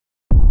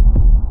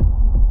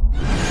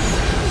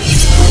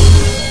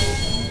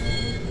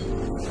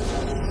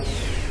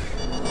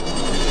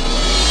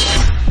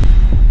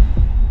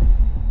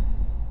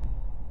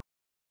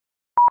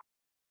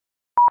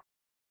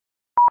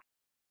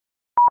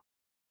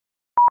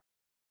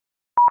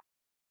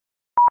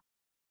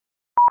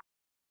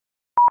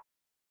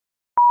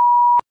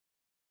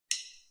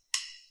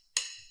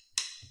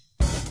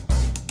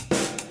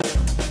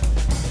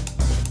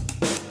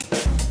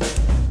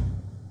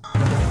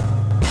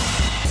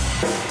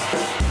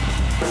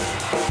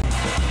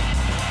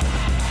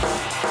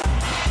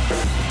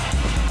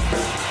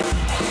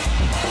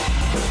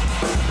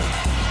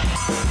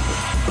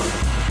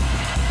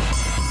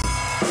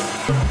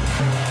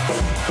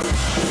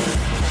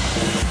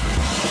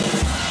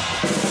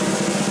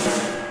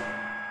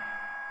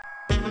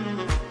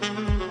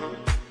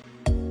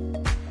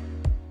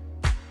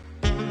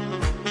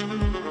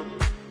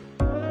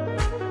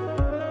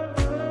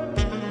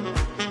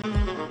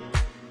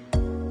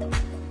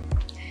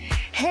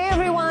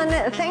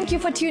Thank you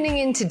for tuning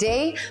in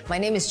today. My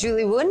name is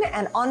Julie Woon,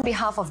 and on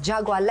behalf of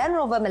Jaguar Land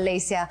Rover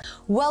Malaysia,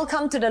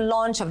 welcome to the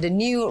launch of the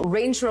new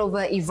Range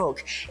Rover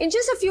Evoque. In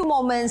just a few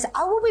moments,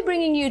 I will be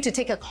bringing you to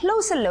take a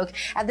closer look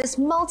at this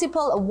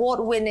multiple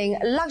award-winning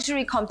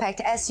luxury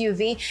compact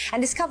SUV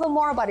and discover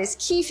more about its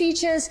key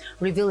features,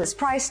 reveal its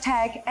price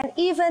tag, and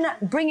even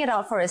bring it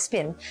out for a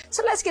spin.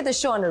 So let's get the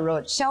show on the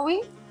road, shall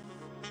we?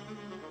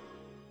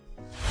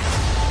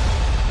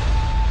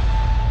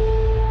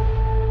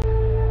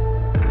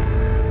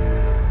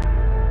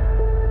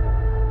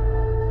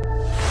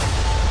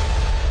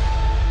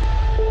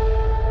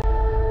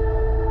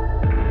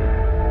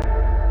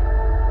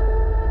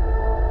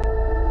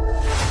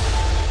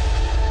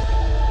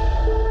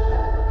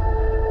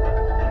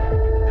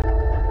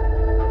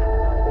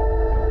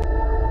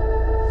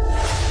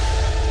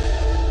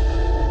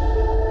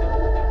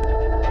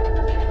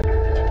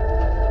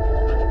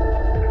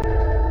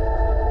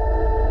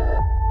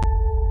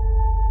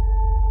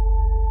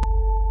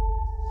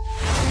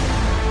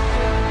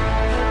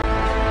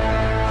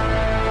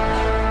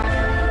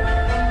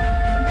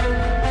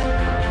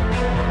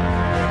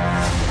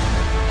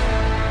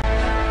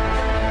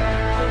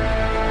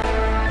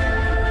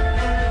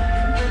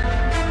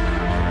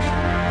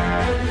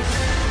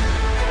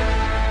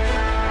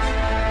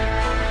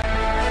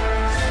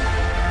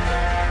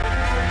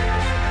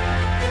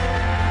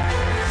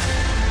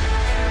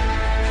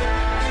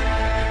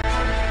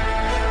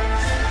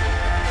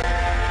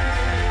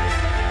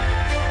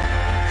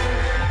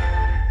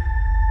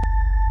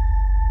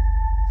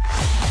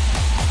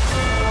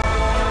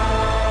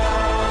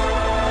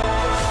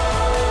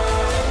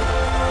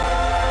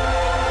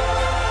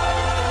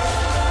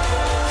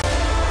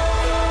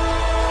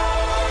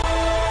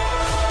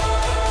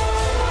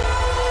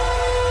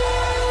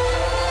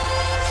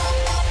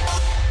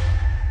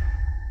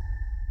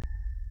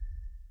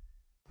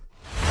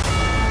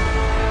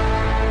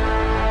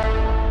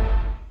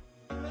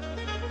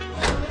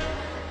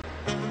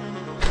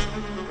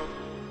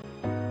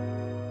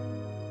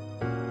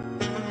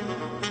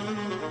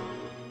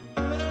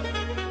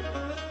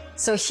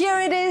 So here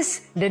it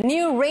is, the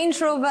new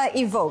Range Rover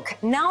Evoque.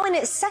 Now in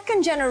its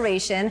second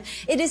generation,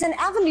 it is an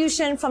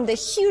evolution from the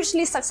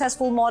hugely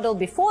successful model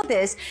before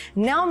this,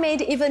 now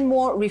made even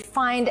more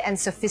refined and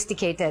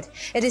sophisticated.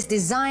 It is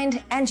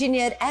designed,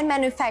 engineered and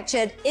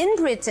manufactured in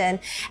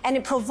Britain, and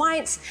it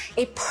provides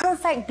a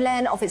perfect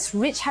blend of its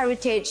rich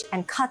heritage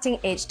and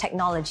cutting-edge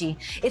technology.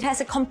 It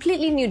has a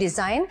completely new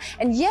design,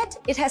 and yet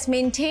it has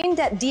maintained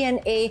that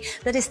DNA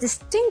that is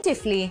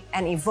distinctively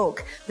an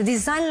Evoque. The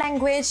design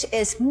language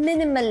is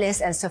minimalist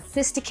and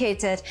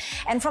sophisticated,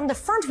 and from the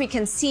front we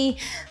can see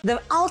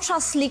the ultra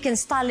sleek and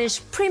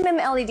stylish premium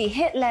LED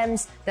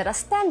headlamps that are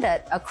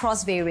standard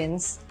across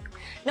variants.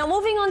 Now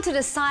moving on to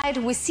the side,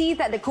 we see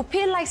that the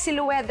coupe-like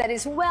silhouette that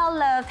is well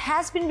loved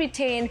has been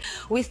retained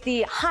with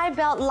the high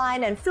belt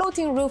line and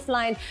floating roof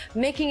line,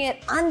 making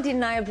it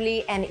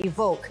undeniably an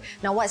Evoque.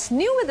 Now what's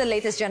new with the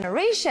latest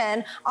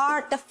generation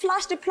are the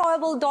flush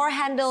deployable door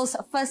handles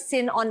first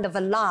seen on the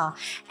Velar,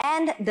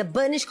 and the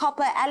burnished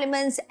copper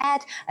elements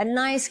add a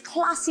nice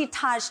classy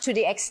touch to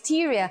the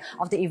exterior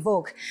of the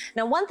Evoque.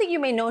 Now one thing you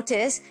may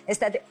notice is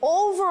that the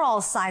overall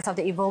size of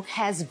the Evoque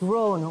has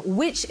grown,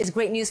 which is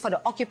great news for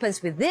the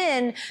occupants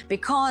within,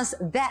 because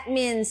that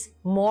means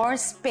more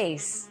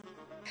space.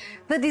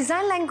 The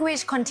design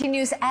language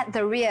continues at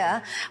the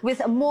rear with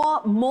a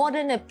more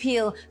modern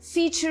appeal,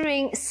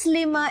 featuring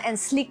slimmer and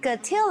sleeker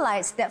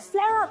taillights that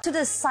flare out to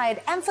the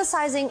side,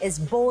 emphasizing its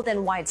bold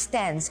and wide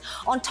stance.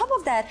 On top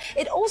of that,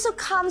 it also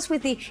comes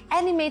with the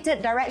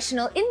animated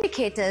directional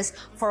indicators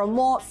for a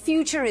more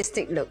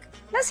futuristic look.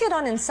 Let's head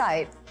on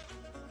inside.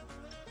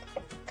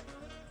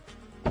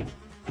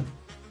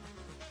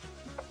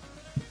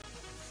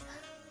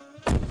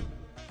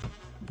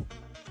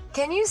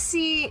 Can you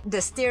see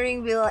the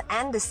steering wheel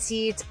and the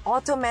seat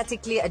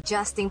automatically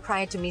adjusting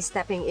prior to me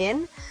stepping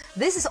in?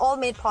 This is all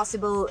made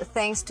possible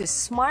thanks to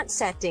smart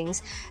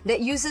settings that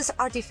uses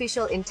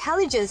artificial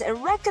intelligence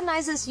and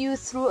recognizes you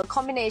through a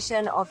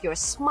combination of your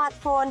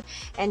smartphone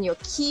and your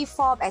key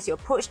fob as you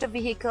approach the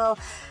vehicle,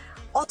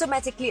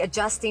 automatically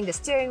adjusting the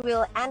steering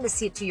wheel and the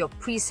seat to your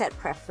preset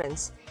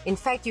preference. In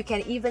fact, you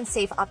can even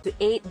save up to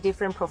 8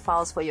 different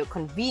profiles for your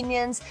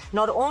convenience.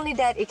 Not only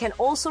that, it can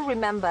also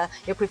remember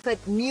your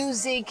preferred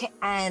music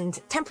and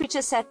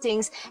temperature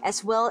settings,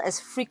 as well as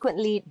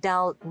frequently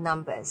dialed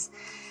numbers.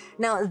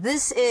 Now,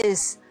 this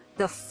is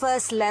the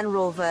first Land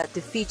Rover to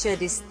feature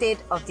this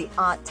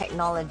state-of-the-art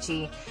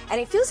technology,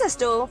 and it feels as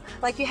though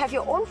like you have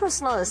your own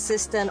personal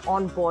assistant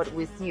on board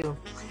with you.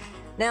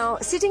 Now,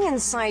 sitting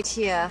inside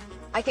here,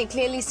 I can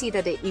clearly see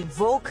that the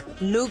Evoque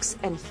looks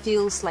and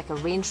feels like a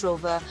Range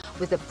Rover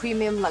with a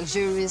premium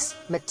luxurious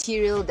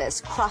material that's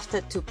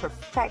crafted to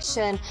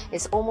perfection.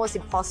 It's almost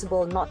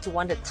impossible not to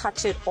want to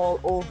touch it all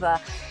over.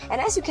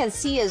 And as you can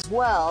see as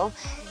well,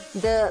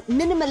 The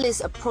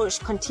minimalist approach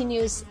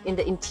continues in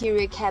the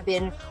interior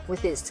cabin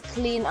with its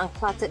clean,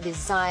 uncluttered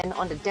design.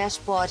 On the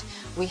dashboard,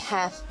 we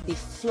have the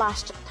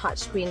flushed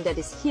touchscreen that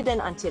is hidden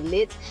until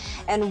lit.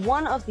 And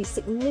one of the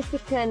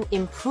significant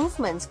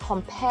improvements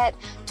compared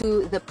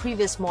to the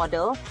previous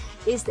model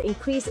is the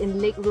increase in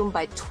legroom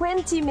by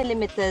 20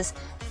 millimeters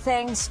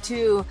thanks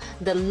to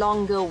the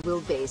longer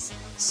wheelbase.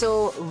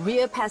 So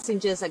rear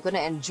passengers are going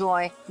to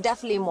enjoy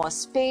definitely more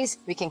space.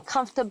 We can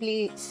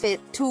comfortably fit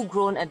 2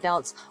 grown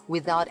adults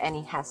without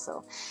any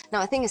hassle.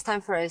 Now I think it's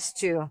time for us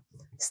to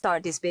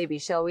start this baby,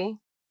 shall we?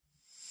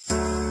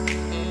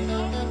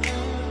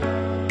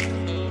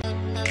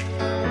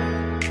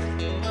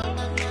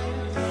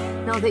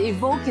 Now, the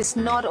Evoque is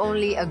not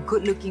only a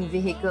good-looking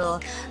vehicle,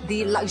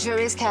 the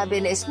luxurious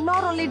cabin is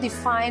not only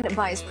defined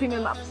by its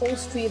premium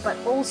upholstery, but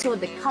also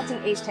the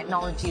cutting-edge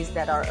technologies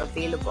that are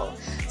available.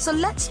 So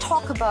let's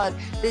talk about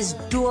this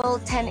dual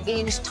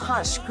 10-inch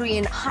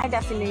touchscreen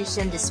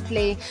high-definition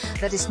display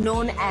that is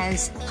known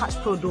as Touch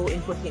Pro Dual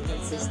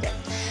Infotainment System.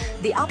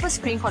 The upper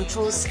screen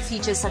controls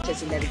features such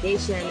as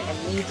navigation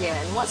and media,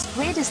 and what's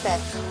great is that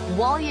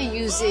while you're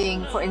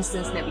using, for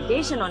instance,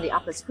 navigation on the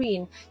upper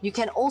screen, you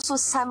can also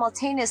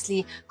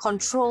simultaneously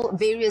control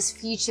various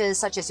features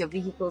such as your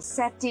vehicle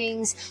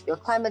settings, your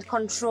climate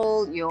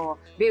control, your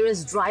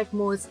various drive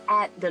modes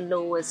at the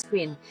lower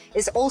screen.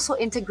 It's also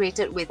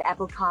integrated with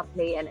Apple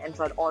CarPlay and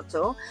Android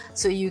Auto,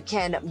 so you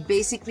can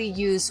basically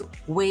use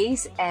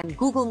Waze and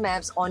Google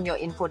Maps on your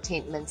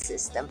infotainment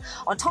system.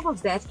 On top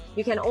of that,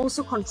 you can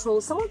also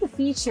control some of the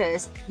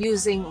features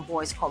using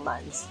voice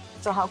commands.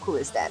 So how cool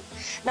is that?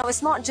 Now,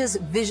 it's not just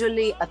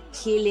visually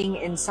appealing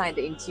inside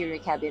the interior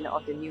cabin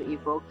of the new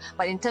Evoque,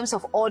 but in terms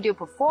of audio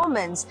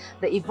performance,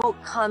 the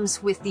Evoque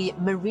comes with the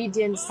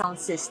Meridian sound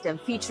system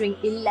featuring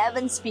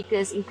 11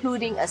 speakers,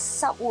 including a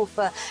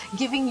subwoofer,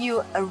 giving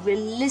you a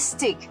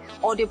realistic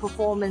audio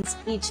performance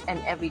each and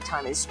every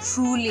time. It's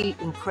truly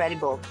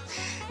incredible.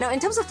 Now, in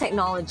terms of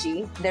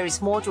technology, there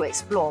is more to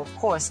explore, of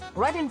course.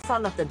 Right in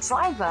front of the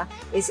driver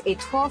is a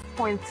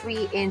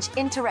 12.3-inch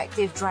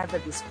interactive driver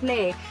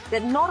display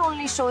that not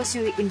only shows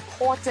you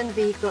important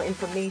vehicle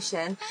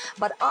information,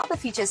 but other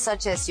features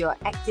such as your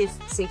active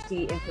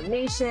safety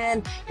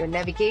information, your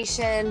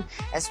navigation,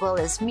 as well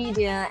as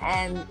media,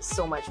 and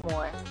so much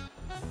more.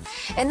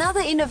 Another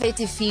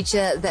innovative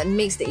feature that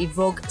makes the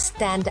Evoque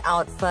stand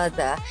out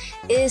further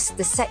is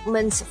the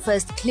segment's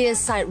first clear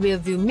side rear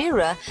view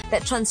mirror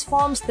that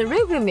transforms the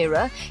rear view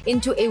mirror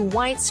into a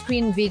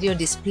widescreen video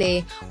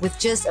display with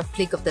just a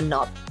flick of the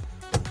knob.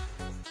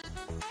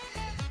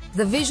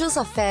 The visuals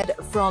are fed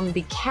from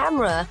the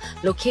camera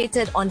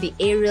located on the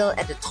aerial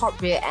at the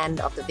top rear end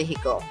of the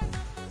vehicle.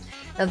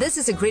 Now, this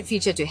is a great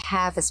feature to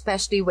have,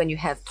 especially when you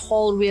have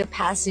tall rear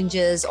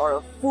passengers or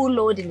a full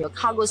load in your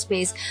cargo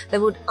space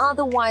that would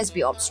otherwise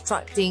be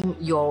obstructing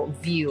your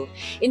view.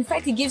 In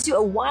fact, it gives you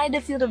a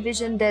wider field of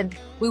vision than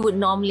we would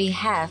normally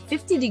have,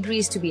 50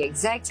 degrees to be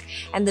exact,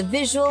 and the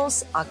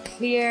visuals are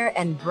clear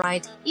and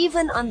bright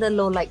even under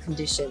low light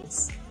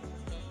conditions.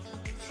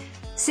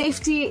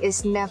 Safety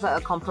is never a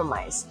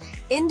compromise.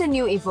 In the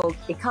new Evoque,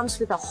 it comes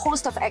with a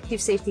host of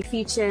active safety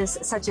features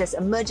such as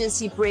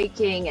emergency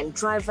braking and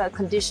driver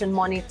condition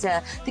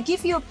monitor to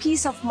give you a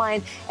peace of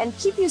mind and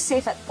keep you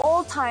safe at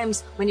all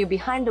times when you're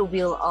behind the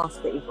wheel of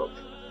the Evoque.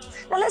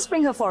 Now let's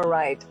bring her for a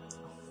ride.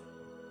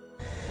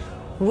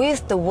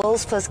 With the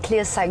world's first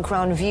clear side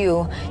ground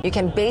view, you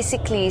can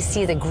basically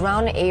see the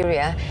ground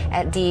area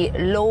at the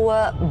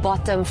lower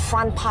bottom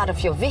front part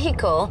of your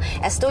vehicle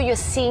as though you're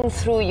seeing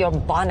through your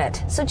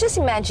bonnet. So just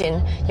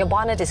imagine your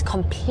bonnet is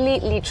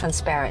completely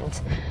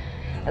transparent.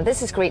 And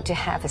this is great to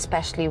have,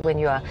 especially when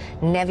you are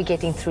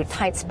navigating through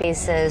tight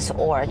spaces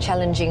or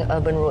challenging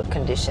urban road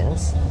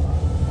conditions.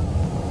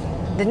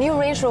 The new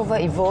Range Rover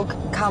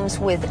Evoque comes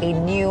with a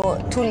new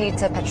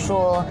 2-litre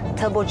petrol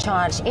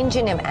turbocharged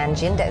engine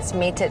that's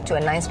mated to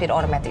a 9-speed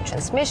automatic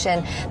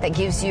transmission that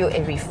gives you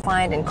a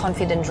refined and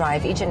confident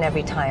drive each and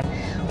every time,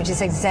 which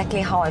is exactly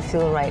how I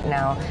feel right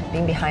now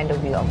being behind the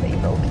wheel of the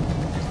Evoque.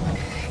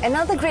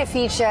 Another great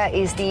feature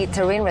is the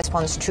Terrain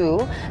Response 2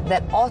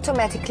 that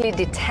automatically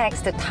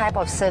detects the type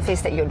of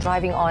surface that you're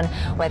driving on,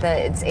 whether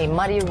it's a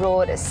muddy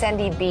road, a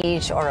sandy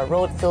beach, or a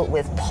road filled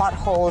with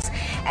potholes,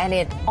 and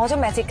it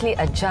automatically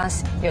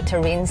adjusts your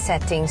terrain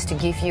settings to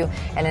give you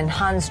an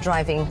enhanced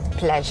driving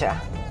pleasure.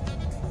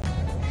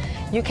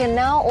 You can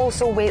now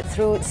also wade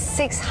through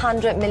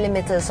 600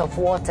 millimeters of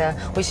water,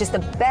 which is the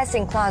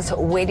best-in-class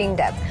wading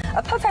depth.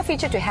 A perfect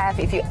feature to have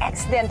if you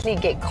accidentally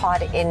get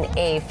caught in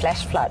a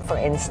flash flood, for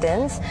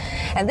instance.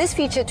 And this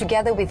feature,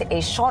 together with a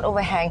short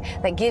overhang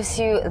that gives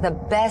you the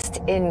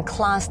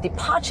best-in-class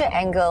departure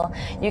angle,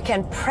 you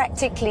can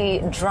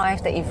practically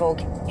drive the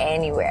Evoque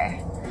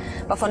anywhere.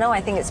 But for now,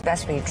 I think it's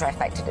best when you drive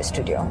back to the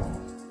studio.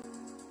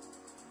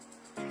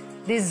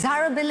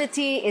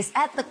 Desirability is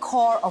at the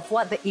core of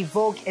what the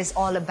Evoque is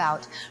all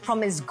about.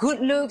 From its good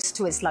looks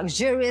to its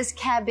luxurious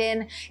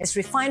cabin, its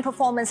refined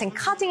performance and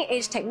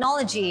cutting-edge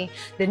technology,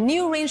 the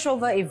new Range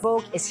Rover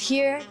Evoque is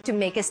here to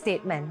make a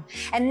statement.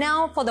 And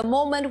now for the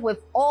moment we've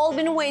all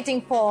been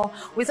waiting for,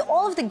 with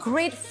all of the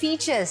great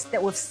features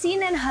that we've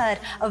seen and heard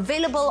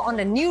available on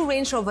the new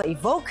Range Rover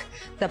Evoque,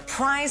 the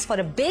price for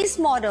the base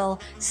model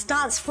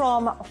starts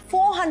from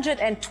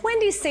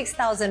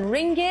 426,000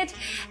 ringgit,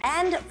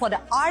 and for the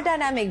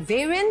R-Dynamic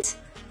variant,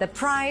 the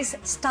price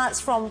starts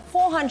from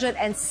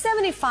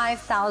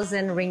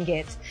 475,000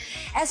 ringgit.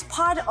 As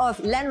part of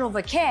Land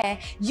Rover Care,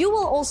 you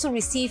will also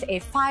receive a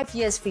 5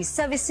 years free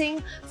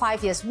servicing,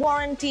 5 years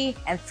warranty,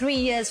 and 3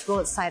 years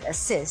roadside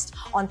assist.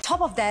 On top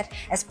of that,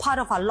 as part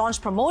of our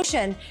launch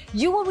promotion,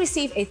 you will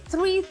receive a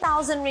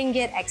 3,000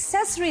 ringgit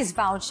accessories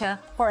voucher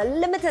for a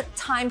limited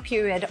time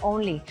period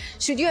only.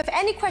 Should you have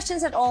any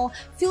questions at all,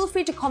 feel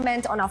free to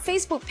comment on our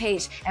Facebook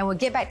page and we'll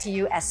get back to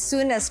you as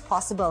soon as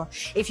possible.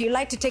 If you'd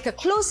like to take a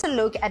closer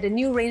look at the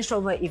new Range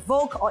Rover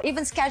Evoque or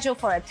even schedule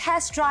for a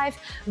test drive,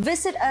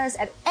 visit us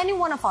at any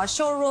one of our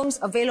showrooms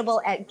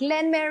available at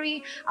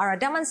Glenmary,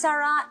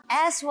 Damansara,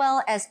 as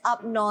well as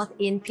up north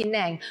in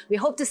Penang. We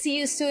hope to see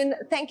you soon.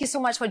 Thank you so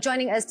much for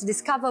joining us to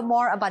discover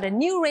more about the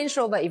new Range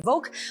Rover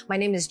Evoque. My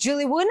name is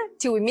Julie Woon.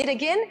 Till we meet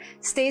again,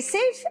 stay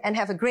safe and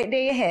have a great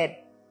day ahead.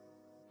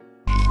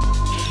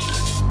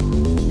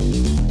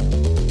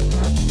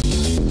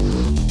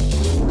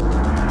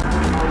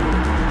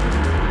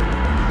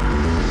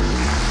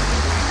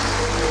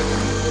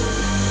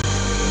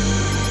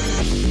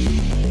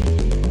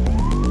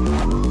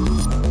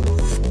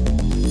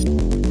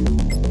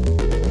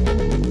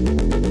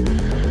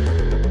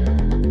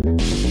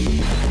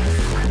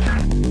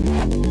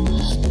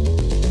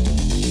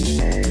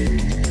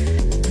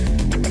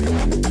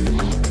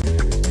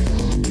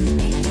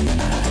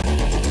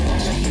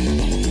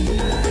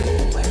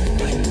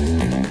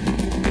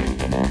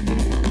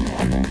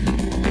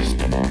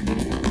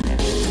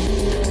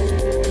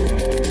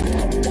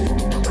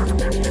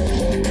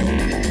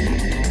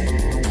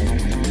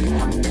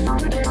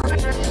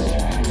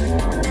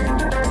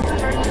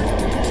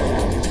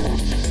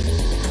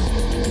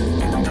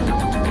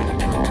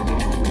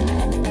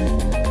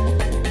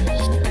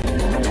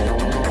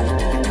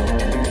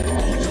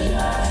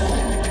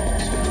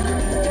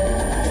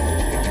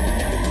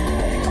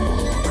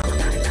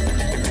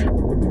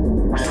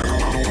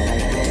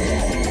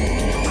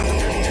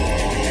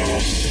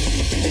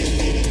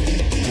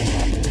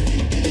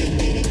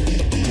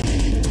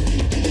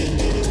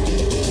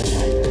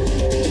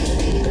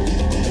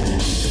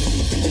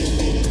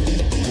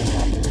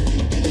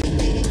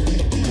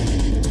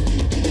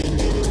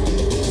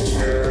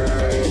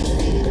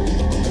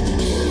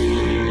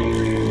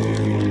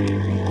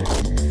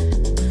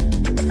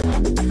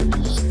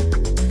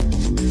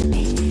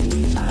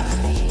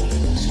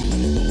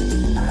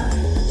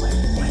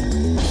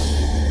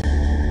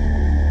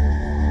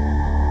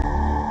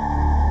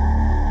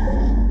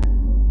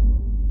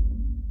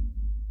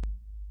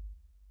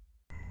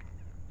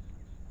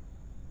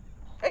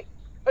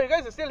 Oh, you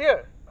guys are still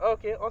here?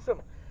 Okay, awesome.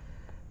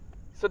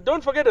 So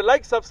don't forget to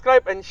like,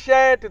 subscribe and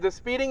share to the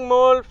Speeding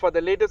Mole for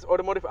the latest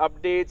automotive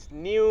updates,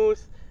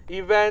 news,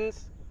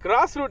 events,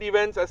 grassroots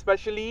events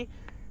especially.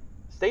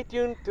 Stay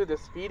tuned to the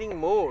Speeding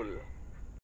Mole.